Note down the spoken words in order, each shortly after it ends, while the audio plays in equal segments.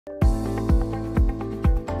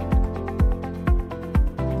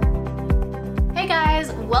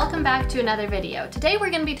welcome back to another video. Today we're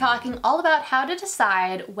going to be talking all about how to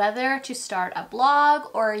decide whether to start a blog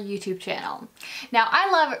or a YouTube channel. Now, I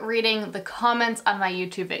love reading the comments on my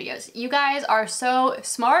YouTube videos. You guys are so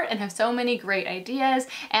smart and have so many great ideas,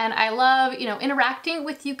 and I love, interacting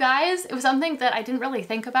with you guys. It was something that I didn't really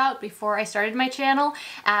think about before I started my channel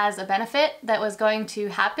as a benefit that was going to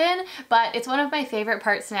happen, but it's one of my favorite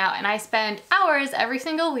parts now, and I spend hours every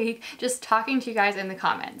single week just talking to you guys in the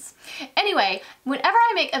comments. Anyway, whenever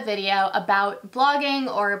I make a video about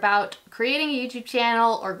blogging or about creating a YouTube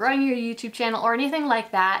channel or growing your YouTube channel or anything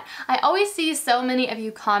like that, I always see so many of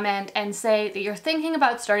you comment and say that you're thinking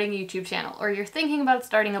about starting a YouTube channel or you're thinking about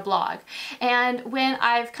starting a blog. And when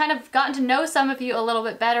I've kind of gotten to know some of you a little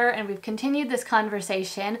bit better and we've continued this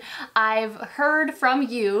conversation, I've heard from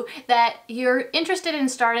you that you're interested in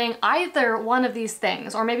starting either one of these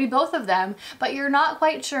things or maybe both of them, but you're not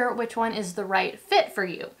quite sure which one is the right fit for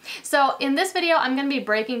you. So in this video, I'm going to be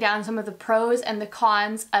breaking down some of the pros and the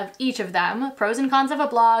cons of each of them, pros and cons of a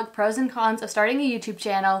blog, pros and cons of starting a YouTube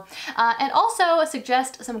channel, and also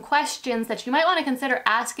suggest some questions that you might want to consider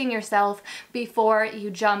asking yourself before you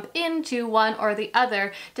jump into one or the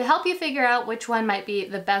other to help you figure out which one might be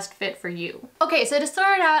the best fit for you. Okay, so to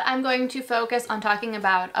start out, I'm going to focus on talking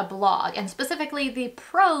about a blog and specifically the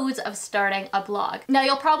pros of starting a blog. Now,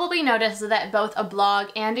 you'll probably notice that both a blog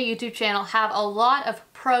and a YouTube channel have a lot of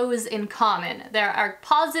pros in common. There are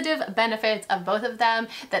positive benefits of both of them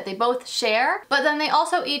that they both share, but then they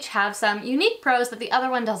also each have some unique pros that the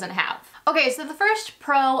other one doesn't have. Okay, so the first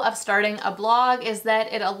pro of starting a blog is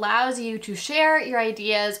that it allows you to share your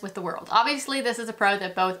ideas with the world. Obviously, this is a pro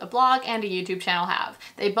that both a blog and a YouTube channel have.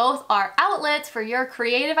 They both are outlets for your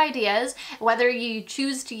creative ideas, whether you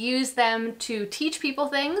choose to use them to teach people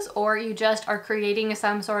things or you just are creating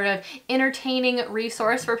some sort of entertaining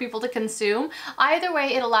resource for people to consume. Either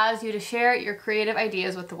way, it allows you to share your creative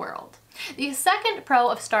ideas with the world. The second pro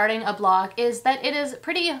of starting a blog is that it is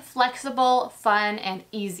pretty flexible, fun, and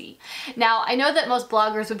easy. Now, I know that most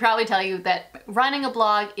bloggers would probably tell you that running a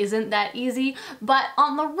blog isn't that easy, but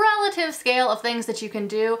on the relative scale of things that you can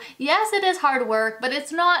do, yes, it is hard work, but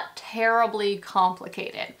it's not terribly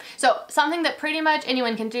complicated. So something that pretty much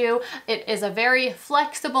anyone can do. It is a very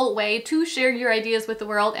flexible way to share your ideas with the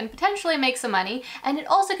world and potentially make some money, and it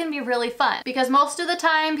also can be really fun because most of the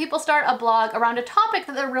time people start a blog around a topic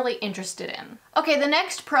that they're really interested in. Okay, the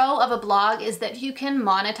next pro of a blog is that you can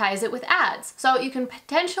monetize it with ads. So you can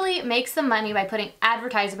potentially make some money by putting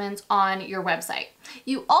advertisements on your website.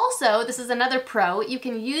 You also, this is another pro, you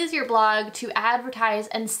can use your blog to advertise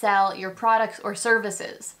and sell your products or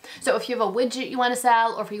services. So if you have a widget you want to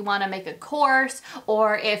sell, or if you want to make a course,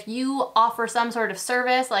 or if you offer some sort of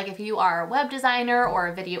service, like if you are a web designer or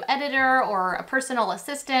a video editor or a personal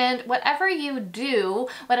assistant, whatever you do,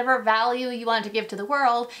 whatever value you want to give to the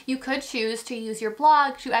world, you could choose to use your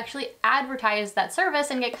blog to actually advertise that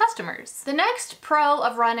service and get customers. The next pro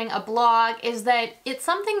of running a blog is that it's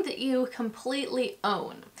something that you completely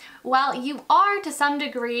own. While you are to some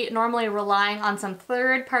degree normally relying on some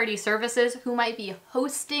third-party services who might be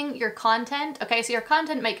hosting your content, okay, so your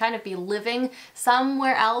content might kind of be living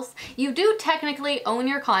somewhere else, you do technically own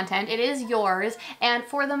your content, it is yours, and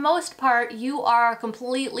for the most part, you are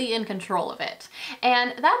completely in control of it.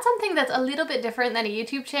 And that's something that's a little bit different than a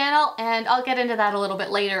YouTube channel, and I'll get into that a little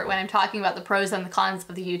bit later when I'm talking about the pros and the cons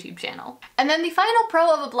of the YouTube channel. And then the final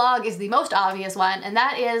pro of a blog is the most obvious one, and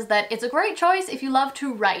that is that it's a great choice if you love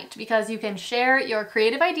to write, because you can share your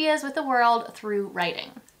creative ideas with the world through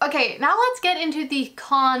writing. Okay, now let's get into the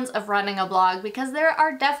cons of running a blog because there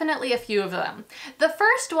are definitely a few of them. The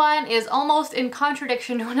first one is almost in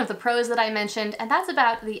contradiction to one of the pros that I mentioned, and that's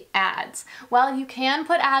about the ads. While you can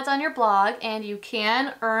put ads on your blog and you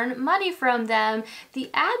can earn money from them, the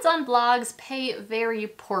ads on blogs pay very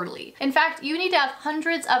poorly. In fact, you need to have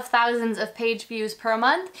hundreds of thousands of page views per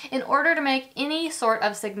month in order to make any sort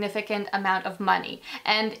of significant amount of money.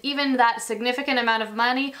 And even that significant amount of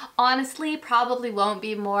money, honestly, probably won't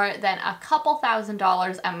be more than a couple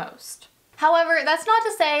 $1,000s at most. However, that's not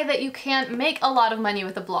to say that you can't make a lot of money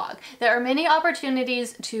with a blog. There are many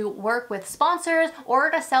opportunities to work with sponsors or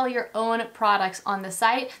to sell your own products on the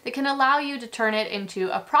site that can allow you to turn it into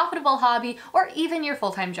a profitable hobby or even your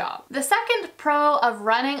full-time job. The second pro of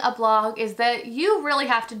running a blog is that you really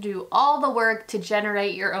have to do all the work to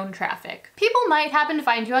generate your own traffic. People might happen to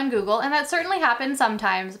find you on Google, and that certainly happens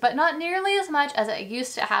sometimes, but not nearly as much as it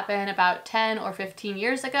used to happen about 10 or 15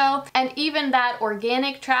 years ago, and even that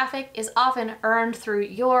organic traffic is often earned through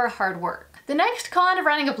your hard work. The next con of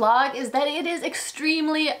running a blog is that it is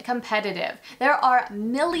extremely competitive. There are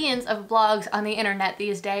millions of blogs on the internet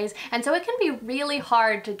these days, and so it can be really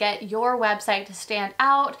hard to get your website to stand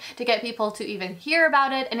out, to get people to even hear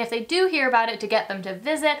about it, and if they do hear about it, to get them to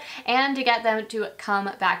visit and to get them to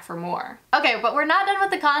come back for more. Okay, but we're not done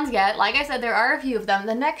with the cons yet. Like I said, there are a few of them.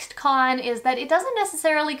 The next con is that it doesn't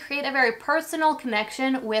necessarily create a very personal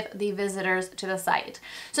connection with the visitors to the site.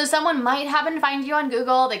 So someone might happen to find you on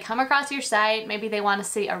Google, they come across your site, maybe they want to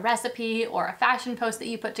see a recipe or a fashion post that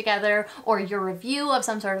you put together or your review of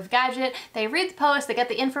some sort of gadget. They read the post, they get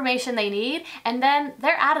the information they need, and then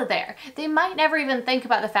they're out of there. They might never even think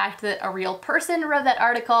about the fact that a real person wrote that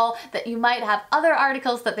article, that you might have other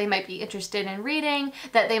articles that they might be interested in reading,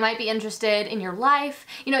 that they might be interested in your life.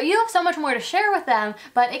 You know, you have so much more to share with them,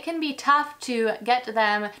 but it can be tough to get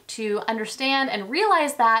them to understand and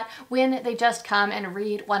realize that when they just come and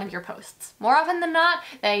read one of your posts. More often than not,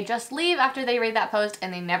 they just leave after they read that post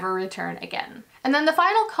and they never return again. And then the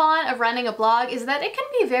final con of running a blog is that it can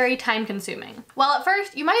be very time consuming. Well, at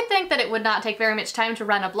first you might think that it would not take very much time to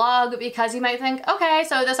run a blog because you might think, okay,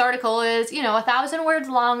 so this article is, 1,000 words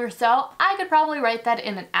long or so. I could probably write that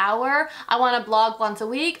in an hour. I want to blog once a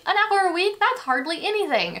week. An hour a week, that's hardly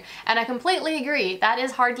anything. And I completely agree, that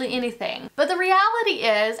is hardly anything. But the reality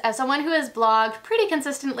is, as someone who has blogged pretty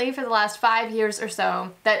consistently for the last 5 years or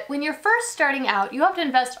so, that when you're first starting out, you have to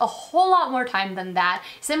invest a whole lot more time than that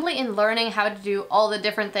simply in learning how to do all the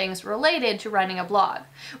different things related to running a blog.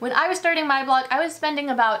 When I was starting my blog, I was spending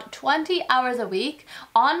about 20 hours a week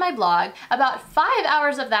on my blog. About 5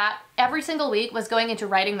 hours of that every single week was going into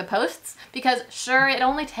writing the posts, because sure, it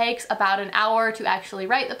only takes about an hour to actually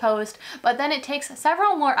write the post, but then it takes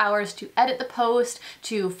several more hours to edit the post,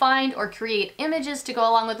 to find or create images to go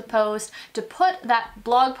along with the post, to put that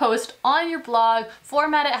blog post on your blog,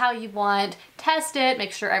 format it how you want, test it,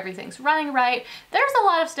 make sure everything's running right. There's a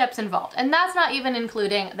lot of steps involved, and that's not even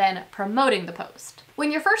including then promoting the post.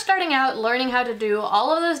 When you're first starting out, learning how to do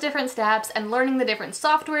all of those different steps and learning the different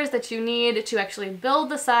softwares that you need to actually build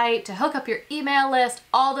the site, to hook up your email list,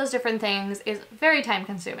 all those different things is very time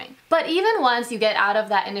consuming. But even once you get out of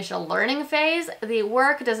that initial learning phase, the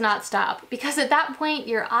work does not stop, because at that point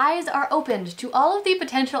your eyes are opened to all of the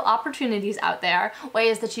potential opportunities out there,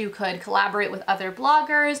 ways that you could collaborate with other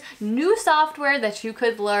bloggers, new software that you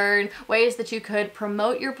could learn, ways that you could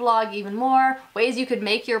promote your blog even more, ways you could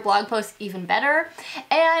make your blog posts even better.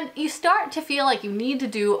 And you start to feel like you need to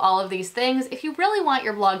do all of these things if you really want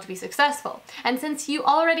your blog to be successful. And since you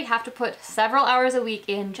already have to put several hours a week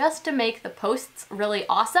in just to make the posts really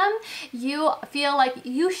awesome, you feel like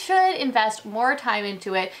you should invest more time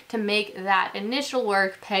into it to make that initial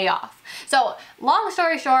work pay off. So, long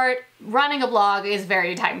story short, running a blog is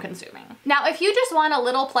very time consuming. Now, if you just want a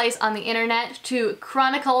little place on the internet to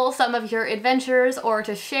chronicle some of your adventures or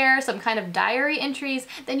to share some kind of diary entries,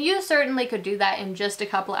 then you certainly could do that in just a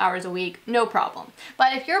couple hours a week, no problem.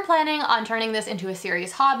 But if you're planning on turning this into a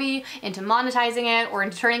serious hobby, into monetizing it, or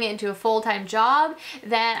into turning it into a full-time job,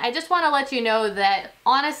 then I just want to let you know that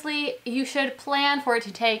honestly, you should plan for it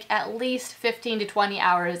to take at least 15 to 20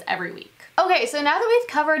 hours every week. Okay, so now that we've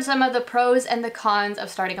covered some of the pros and the cons of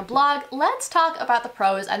starting a blog, let's talk about the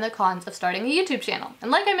pros and the cons of starting a YouTube channel. And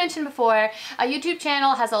like I mentioned before, a YouTube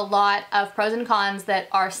channel has a lot of pros and cons that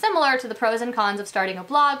are similar to the pros and cons of starting a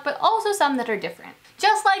blog, but also some that are different.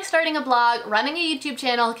 Just like starting a blog, running a YouTube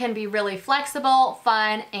channel can be really flexible,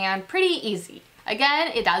 fun, and pretty easy.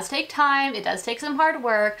 Again, it does take time, it does take some hard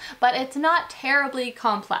work, but it's not terribly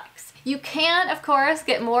complex. You can, of course,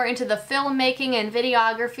 get more into the filmmaking and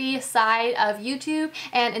videography side of YouTube,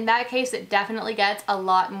 and in that case it definitely gets a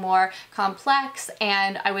lot more complex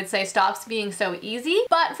and I would say stops being so easy.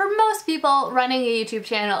 But for most people, running a YouTube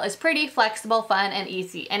channel is pretty flexible, fun, and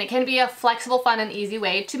easy, and it can be a flexible, fun, and easy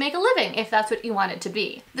way to make a living if that's what you want it to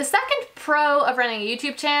be. The second pro of running a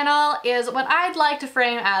YouTube channel is what I'd like to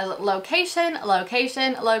frame as location,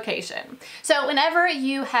 location, location. So whenever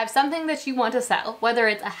you have something that you want to sell, whether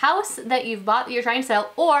it's a house that you've bought that you're trying to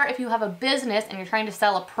sell, or if you have a business and you're trying to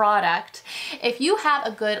sell a product, if you have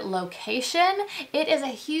a good location, it is a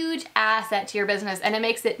huge asset to your business and it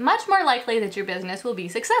makes it much more likely that your business will be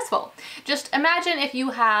successful. Just imagine if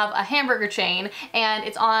you have a hamburger chain and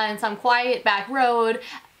it's on some quiet back road,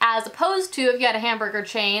 as opposed to if you had a hamburger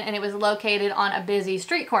chain and it was located on a busy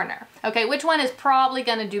street corner. Okay, which one is probably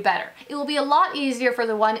gonna do better? It will be a lot easier for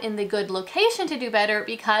the one in the good location to do better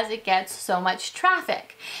because it gets so much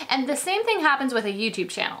traffic. And the same thing happens with a YouTube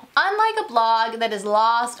channel. Unlike a blog that is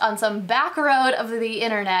lost on some back road of the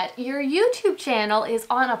internet, your YouTube channel is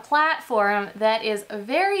on a platform that is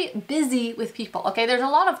very busy with people. Okay, there's a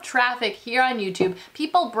lot of traffic here on YouTube,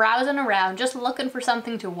 people browsing around just looking for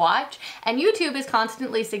something to watch, and YouTube is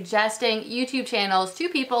constantly suggesting YouTube channels to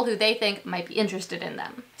people who they think might be interested in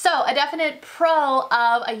them. So a definite pro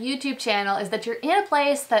of a YouTube channel is that you're in a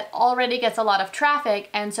place that already gets a lot of traffic,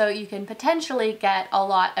 and so you can potentially get a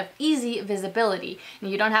lot of easy visibility, and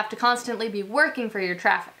you don't have to constantly be working for your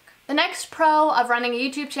traffic. The next pro of running a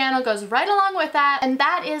YouTube channel goes right along with that, and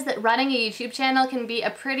that is that running a YouTube channel can be a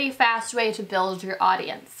pretty fast way to build your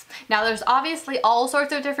audience. Now, there's obviously all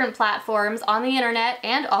sorts of different platforms on the internet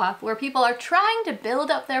and off where people are trying to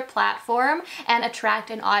build up their platform and attract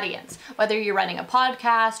an audience. Whether you're running a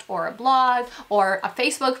podcast or a blog or a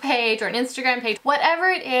Facebook page or an Instagram page, whatever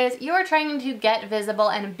it is, you're trying to get visible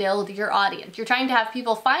and build your audience. You're trying to have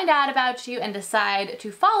people find out about you and decide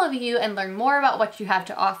to follow you and learn more about what you have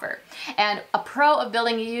to offer. And a pro of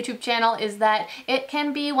building a YouTube channel is that it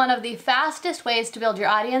can be one of the fastest ways to build your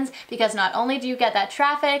audience, because not only do you get that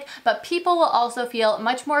traffic, but people will also feel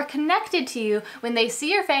much more connected to you when they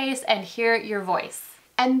see your face and hear your voice.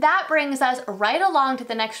 And that brings us right along to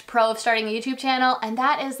the next pro of starting a YouTube channel, and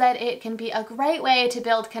that is that it can be a great way to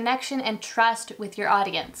build connection and trust with your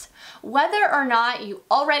audience. Whether or not you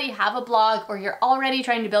already have a blog or you're already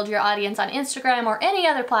trying to build your audience on Instagram or any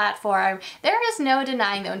other platform, there is no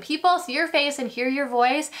denying that when people see your face and hear your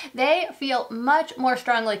voice, they feel much more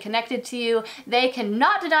strongly connected to you. They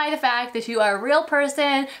cannot deny the fact that you are a real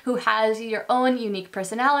person who has your own unique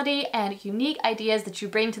personality and unique ideas that you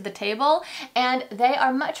bring to the table, and they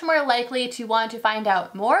are much more likely to want to find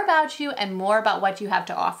out more about you and more about what you have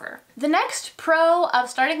to offer. The next pro of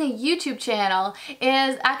starting a YouTube channel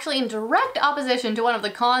is actually in direct opposition to one of the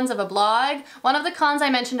cons of a blog. One of the cons I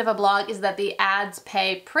mentioned of a blog is that the ads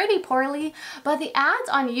pay pretty poorly, but the ads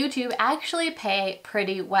on YouTube actually pay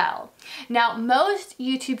pretty well. Now, most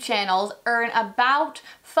YouTube channels earn about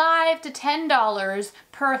 $5 to $10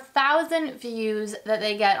 per 1,000 views that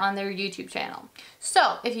they get on their YouTube channel.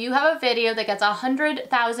 So if you have a video that gets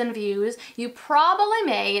 100,000 views, you probably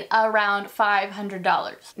made around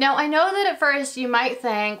 $500. Now, I know that at first you might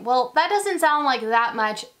think, well, that doesn't sound like that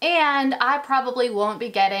much, and I probably won't be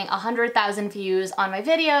getting 100,000 views on my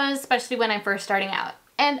videos, especially when I'm first starting out.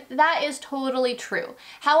 And that is totally true.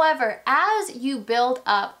 However, as you build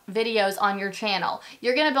up videos on your channel,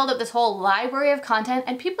 you're gonna build up this whole library of content,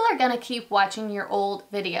 and people are gonna keep watching your old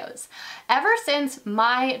videos. Ever since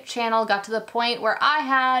my channel got to the point where I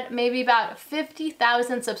had maybe about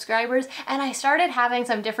 50,000 subscribers and I started having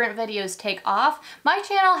some different videos take off, my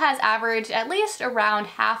channel has averaged at least around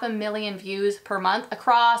 500,000 views per month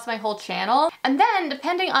across my whole channel. And then,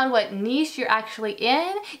 depending on what niche you're actually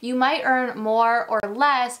in, you might earn more or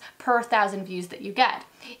less per 1,000 views that you get.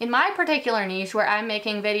 In my particular niche, where I'm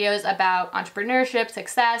making videos about entrepreneurship,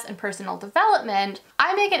 success, and personal development,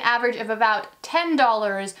 I make an average of about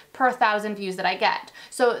 $10 per 1,000 views that I get.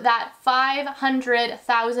 So that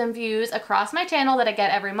 500,000 views across my channel that I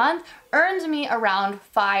get every month earns me around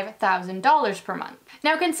 $5,000 per month.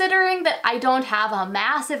 Now, considering that I don't have a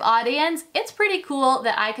massive audience, it's pretty cool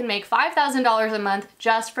that I can make $5,000 a month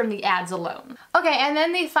just from the ads alone. Okay, and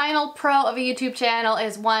then the final pro of a YouTube channel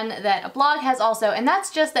is one that a blog has also, and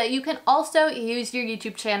that's just that you can also use your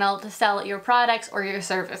YouTube channel to sell your products or your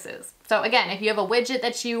services. So again, if you have a widget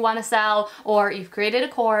that you want to sell, or you've created a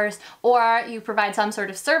course, or you provide some sort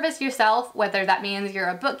of service yourself, whether that means you're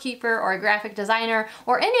a bookkeeper or a graphic designer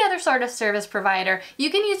or any other sort of service provider, you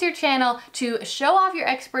can use your channel to show off your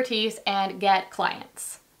expertise and get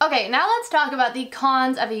clients. Okay, now let's talk about the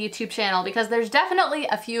cons of a YouTube channel, because there's definitely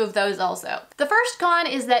a few of those also. The first con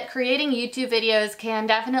is that creating YouTube videos can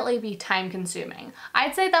definitely be time consuming.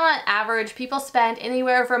 I'd say that on average, people spend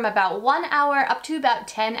anywhere from about 1 hour up to about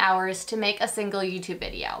 10 hours to make a single YouTube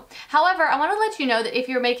video. However, I want to let you know that if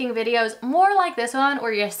you're making videos more like this one,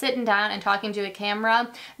 where you're sitting down and talking to a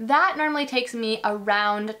camera, that normally takes me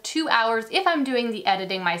around 2 hours if I'm doing the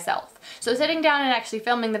editing myself. So sitting down and actually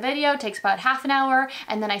filming the video takes about half an hour,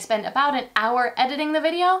 and then and I spend about an hour editing the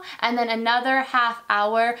video and then another half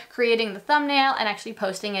hour creating the thumbnail and actually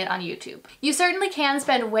posting it on YouTube. You certainly can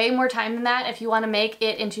spend way more time than that if you want to make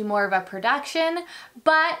it into more of a production,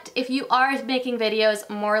 but if you are making videos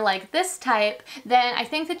more like this type, then I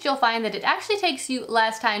think that you'll find that it actually takes you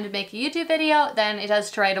less time to make a YouTube video than it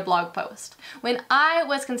does to write a blog post. When I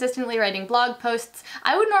was consistently writing blog posts,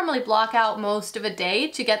 I would normally block out most of a day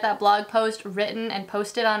to get that blog post written and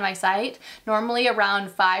posted on my site, normally around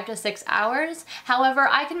 5 to 6 hours. However,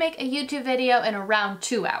 I can make a YouTube video in around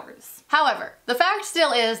 2 hours. However, the fact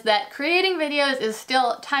still is that creating videos is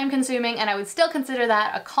still time consuming, and I would still consider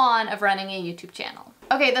that a con of running a YouTube channel.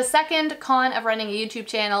 Okay, the second con of running a YouTube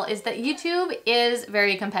channel is that YouTube is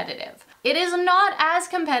very competitive. It is not as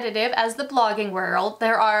competitive as the blogging world.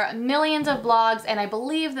 There are millions of blogs, and I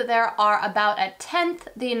believe that there are about 1/10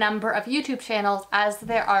 the number of YouTube channels as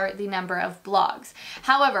there are the number of blogs.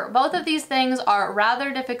 However, both of these things are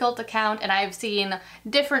rather difficult to count, and I've seen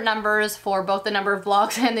different numbers for both the number of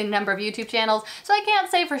blogs and the number of YouTube channels, so I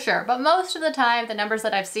can't say for sure, but most of the time the numbers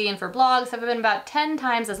that I've seen for blogs have been about 10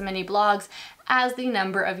 times as many blogs as the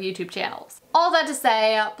number of YouTube channels. All that to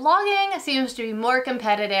say, blogging seems to be more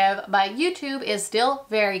competitive, but YouTube is still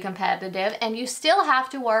very competitive, and you still have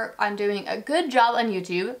to work on doing a good job on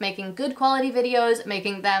YouTube, making good quality videos,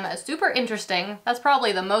 making them super interesting. That's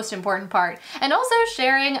probably the most important part. And also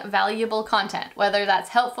sharing valuable content, whether that's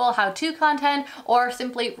helpful how-to content or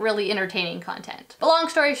simply really entertaining content. But long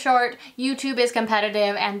story short, YouTube is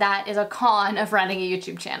competitive, and that is a con of running a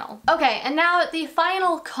YouTube channel. Okay, and now the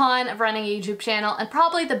final con of running a YouTube channel, and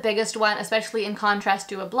probably the biggest one, especially in contrast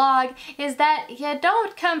to a blog, is that you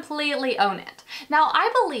don't completely own it. Now,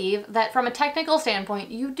 I believe that from a technical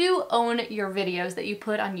standpoint, you do own your videos that you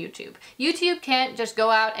put on YouTube. YouTube can't just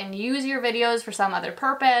go out and use your videos for some other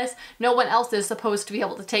purpose. No one else is supposed to be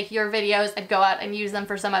able to take your videos and go out and use them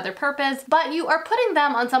for some other purpose, but you are putting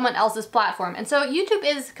them on someone else's platform. And so YouTube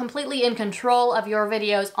is completely in control of your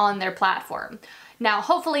videos on their platform. Now,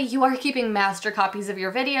 hopefully you are keeping master copies of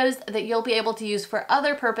your videos that you'll be able to use for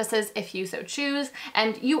other purposes if you so choose,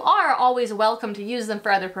 and you are always welcome to use them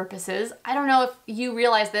for other purposes. I don't know if you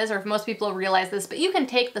realize this or if most people realize this, but you can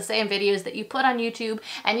take the same videos that you put on YouTube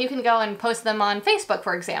and you can go and post them on Facebook,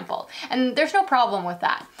 for example, and there's no problem with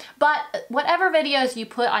that. But whatever videos you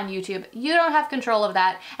put on YouTube, you don't have control of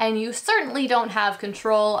that, and you certainly don't have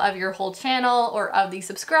control of your whole channel or of the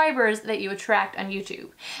subscribers that you attract on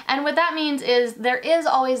YouTube. And what that means is there is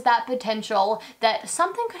always that potential that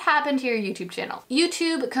something could happen to your YouTube channel.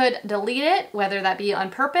 YouTube could delete it, whether that be on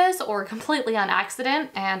purpose or completely on accident,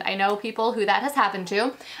 and I know people who that has happened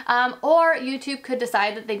to, or YouTube could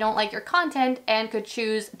decide that they don't like your content and could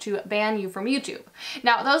choose to ban you from YouTube.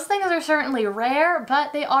 Now, those things are certainly rare,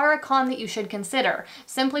 but they are a con that you should consider.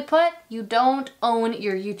 Simply put, you don't own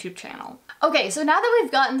your YouTube channel. Okay, so now that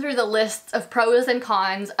we've gotten through the lists of pros and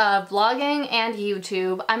cons of blogging and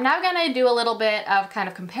YouTube, I'm now gonna do a little bit of kind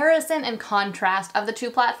of comparison and contrast of the two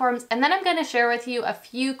platforms, and then I'm gonna share with you a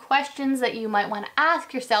few questions that you might wanna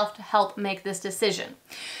ask yourself to help make this decision.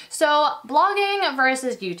 So, blogging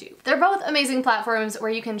versus YouTube. They're both amazing platforms where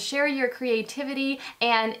you can share your creativity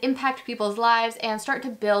and impact people's lives and start to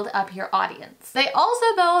build up your audience. They also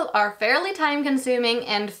both are fairly time-consuming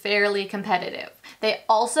and fairly competitive. They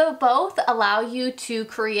also both allow you to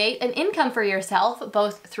create an income for yourself,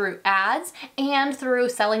 both through ads and through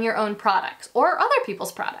selling your own products or other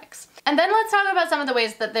people's products. And then let's talk about some of the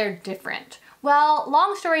ways that they're different. Well,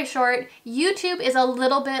 long story short, YouTube is a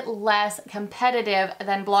little bit less competitive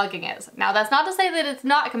than blogging is. Now, that's not to say that it's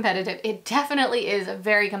not competitive. It definitely is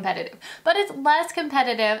very competitive, but it's less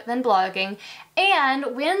competitive than blogging.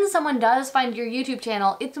 And when someone does find your YouTube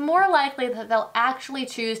channel, it's more likely that they'll actually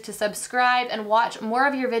choose to subscribe and watch more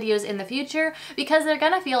of your videos in the future because they're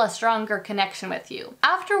gonna feel a stronger connection with you.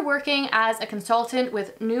 After working as a consultant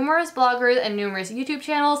with numerous bloggers and numerous YouTube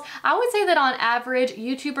channels, I would say that on average,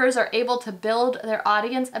 YouTubers are able to build their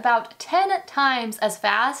audience about 10 times as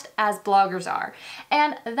fast as bloggers are.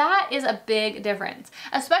 And that is a big difference,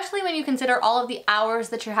 especially when you consider all of the hours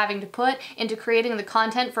that you're having to put into creating the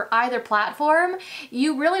content for either platform.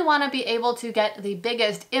 You really want to be able to get the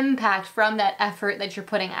biggest impact from that effort that you're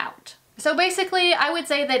putting out. So basically, I would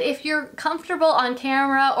say that if you're comfortable on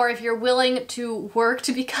camera or if you're willing to work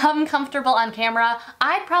to become comfortable on camera,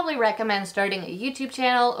 I'd probably recommend starting a YouTube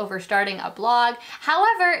channel over starting a blog.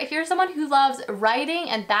 However, if you're someone who loves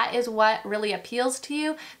writing and that is what really appeals to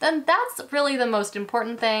you, then that's really the most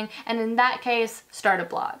important thing, and in that case, start a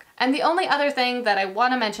blog. And the only other thing that I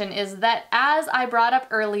want to mention is that, as I brought up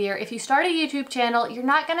earlier, if you start a YouTube channel, you're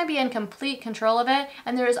not going to be in complete control of it,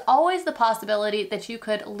 and there is always the possibility that you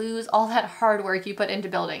could lose all that hard work you put into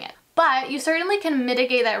building it. But you certainly can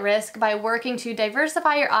mitigate that risk by working to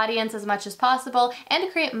diversify your audience as much as possible and to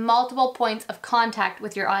create multiple points of contact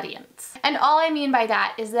with your audience. And all I mean by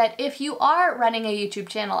that is that if you are running a YouTube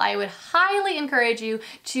channel, I would highly encourage you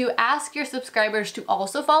to ask your subscribers to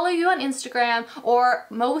also follow you on Instagram, or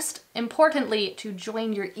most importantly, to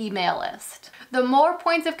join your email list. The more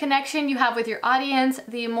points of connection you have with your audience,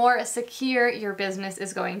 the more secure your business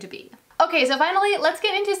is going to be. Okay, so finally, let's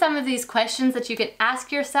get into some of these questions that you can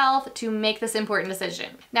ask yourself to make this important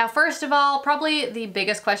decision. Now, first of all, probably the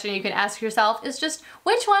biggest question you can ask yourself is just,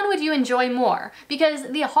 which one would you enjoy more? Because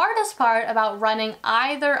the hardest part about running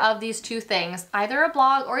either of these two things, either a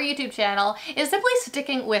blog or a YouTube channel, is simply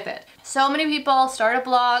sticking with it. So many people start a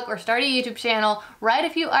blog or start a YouTube channel, write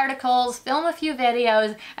a few articles, film a few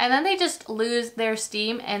videos, and then they just lose their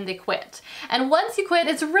steam and they quit. And once you quit,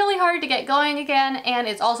 it's really hard to get going again, and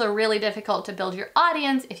it's also really difficult to build your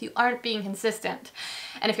audience if you aren't being consistent.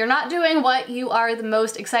 And if you're not doing what you are the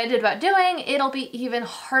most excited about doing, it'll be even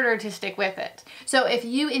harder to stick with it. So if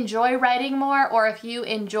you enjoy writing more, or if you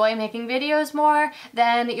enjoy making videos more,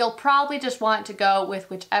 then you'll probably just want to go with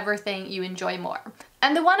whichever thing you enjoy more.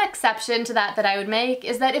 And the one exception to that I would make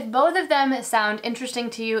is that if both of them sound interesting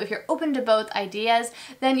to you, if you're open to both ideas,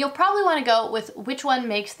 then you'll probably want to go with which one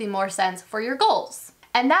makes the more sense for your goals.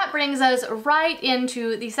 And that brings us right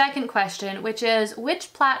into the second question, which is,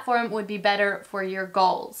 which platform would be better for your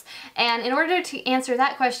goals? And in order to answer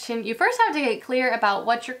that question, you first have to get clear about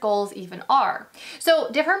what your goals even are.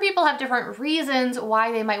 So different people have different reasons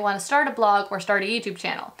why they might want to start a blog or start a YouTube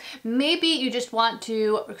channel. Maybe you just want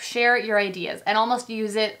to share your ideas and almost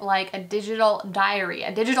use it like a digital diary,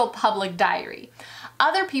 a digital public diary.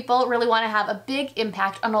 Other people really want to have a big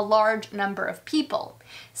impact on a large number of people.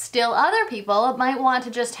 Still, other people might want to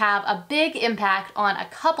just have a big impact on a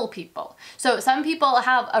couple people. So some people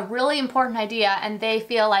have a really important idea and they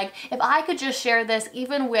feel like, if I could just share this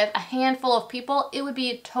even with a handful of people, it would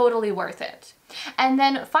be totally worth it. And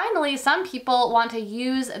then finally, some people want to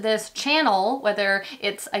use this channel, whether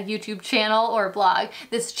it's a YouTube channel or a blog,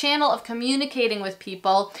 this channel of communicating with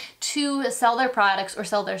people to sell their products or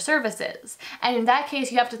sell their services. And in that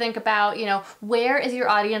case, you have to think about, where is your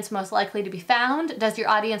audience most likely to be found? Does your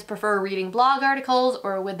audience prefer reading blog articles,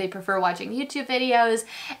 or would they prefer watching YouTube videos?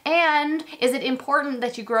 And is it important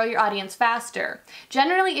that you grow your audience faster?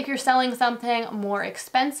 Generally, if you're selling something more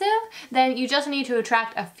expensive, then you just need to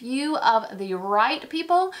attract a few of the right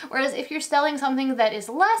people, whereas if you're selling something that is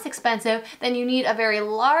less expensive, then you need a very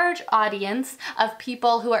large audience of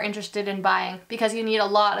people who are interested in buying, because you need a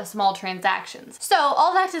lot of small transactions. So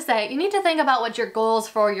all that to say, you need to think about what your goals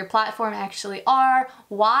for your platform actually are,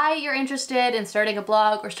 why you're interested in starting a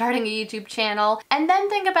blog or starting a YouTube channel, and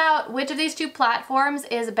then think about which of these two platforms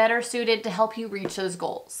is better suited to help you reach those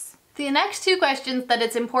goals. The next two questions that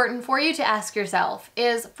it's important for you to ask yourself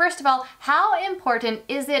is, first of all, how important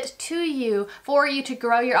is it to you for you to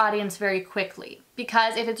grow your audience very quickly?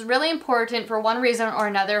 Because if it's really important for one reason or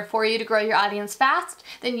another for you to grow your audience fast,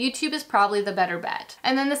 then YouTube is probably the better bet.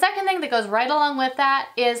 And then the second thing that goes right along with that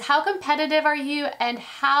is, how competitive are you and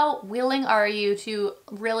how willing are you to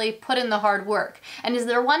really put in the hard work? And is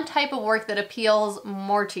there one type of work that appeals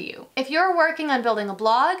more to you? If you're working on building a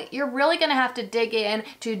blog, you're really gonna have to dig in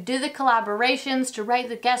to do the collaborations, to write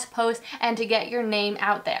the guest posts, and to get your name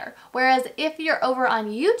out there. Whereas if you're over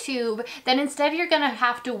on YouTube, then instead you're gonna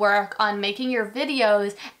have to work on making your videos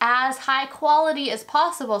as high quality as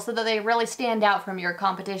possible so that they really stand out from your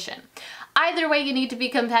competition. Either way, you need to be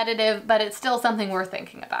competitive, but it's still something worth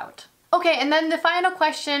thinking about. Okay, and then the final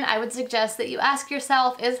question I would suggest that you ask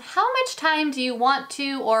yourself is, how much time do you want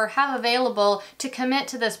to or have available to commit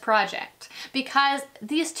to this project? Because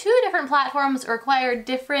these two different platforms require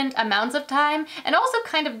different amounts of time and also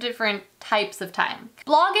kind of different types of time.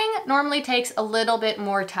 Blogging normally takes a little bit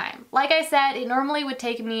more time. Like I said, it normally would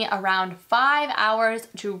take me around 5 hours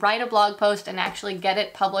to write a blog post and actually get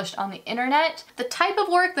it published on the internet. The type of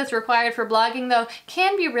work that's required for blogging, though,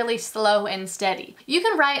 can be really slow and steady. You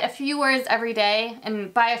can write a few words every day,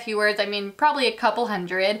 and by a few words I mean probably a couple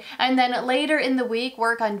hundred, and then later in the week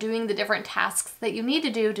work on doing the different tasks that you need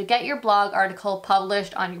to do to get your blog article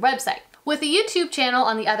published on your website. With a YouTube channel,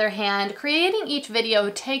 on the other hand, creating each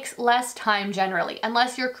video takes less time generally,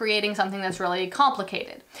 unless you're creating something that's really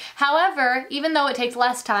complicated. However, even though it takes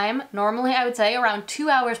less time, normally I would say around 2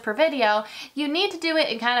 hours per video, you need to do it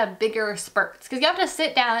in kind of bigger spurts, because you have to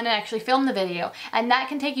sit down and actually film the video, and that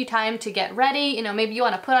can take you time to get ready. You know, maybe you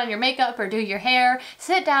want to put on your makeup or do your hair,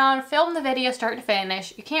 sit down, film the video start to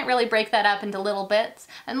finish. You can't really break that up into little bits,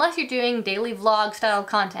 unless you're doing daily vlog style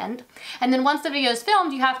content. And then once the video is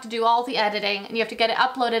filmed, you have to do all the editing and you have to get it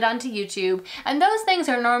uploaded onto YouTube, and those things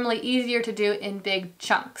are normally easier to do in big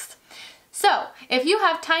chunks. So, if you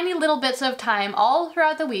have tiny little bits of time all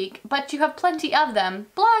throughout the week, but you have plenty of them,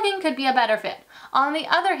 blogging could be a better fit. On the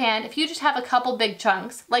other hand, if you just have a couple big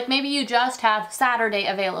chunks, like maybe you just have Saturday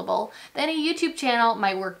available, then a YouTube channel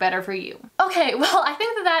might work better for you. Okay, well, I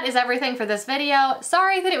think that is everything for this video.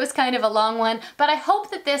 Sorry that it was kind of a long one, but I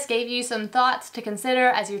hope that this gave you some thoughts to consider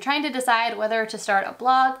as you're trying to decide whether to start a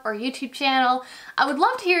blog or YouTube channel. I would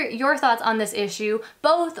love to hear your thoughts on this issue,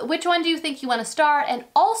 both which one do you think you want to start, and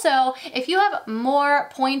also if you have more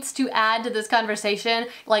points to add to this conversation,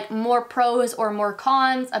 like more pros or more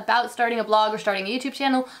cons about starting a blog or starting a YouTube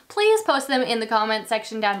channel, please post them in the comment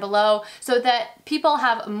section down below so that people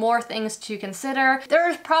have more things to consider.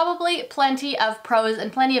 There's probably plenty of pros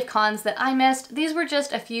and plenty of cons that I missed. These were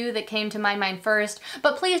just a few that came to my mind first,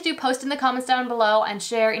 but please do post in the comments down below and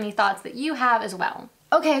share any thoughts that you have as well.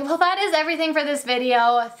 Okay, well that is everything for this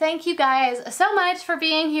video. Thank you guys so much for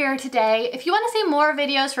being here today. If you want to see more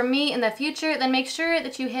videos from me in the future, then make sure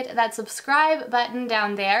that you hit that subscribe button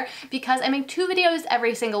down there, because I make 2 videos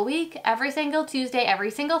every single week, every single Tuesday,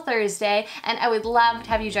 every single Thursday, and I would love to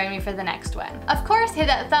have you join me for the next one. Of course, hit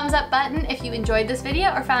that thumbs up button if you enjoyed this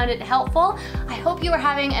video or found it helpful. I hope you are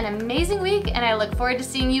having an amazing week, and I look forward to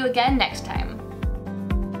seeing you again next time.